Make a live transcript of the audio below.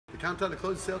countdown to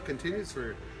close sale continues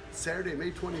for Saturday, May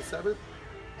 27th.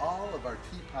 All of our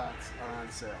teapots are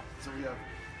on sale. So we have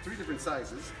 3 different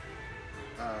sizes.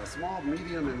 Small,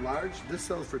 medium, and large. This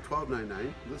sells for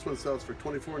 $12.99. This one sells for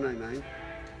 $24.99.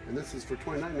 And this is for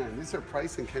 $29.99. These are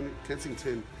Price and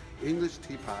Kensington English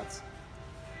teapots.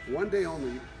 One day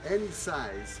only, any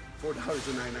size,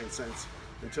 $4.99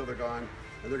 until they're gone.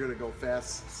 And they're gonna go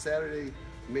fast. Saturday,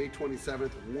 May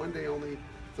 27th, one day only.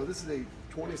 So this is a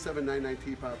 $27.99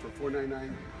 teapot for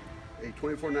 $4.99, a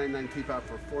 $24.99 teapot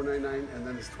for $4.99, and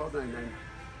then this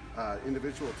 $12.99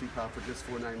 individual teapot for just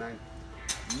 $4.99.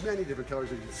 Many different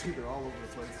colors, as you can see, they're all over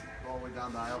the place, all the way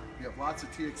down the aisle. We have lots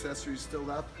of tea accessories still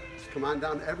left. Come on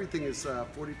down, everything is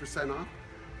 40% off.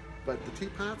 But the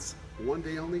teapots, one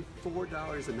day only,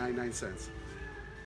 $4.99.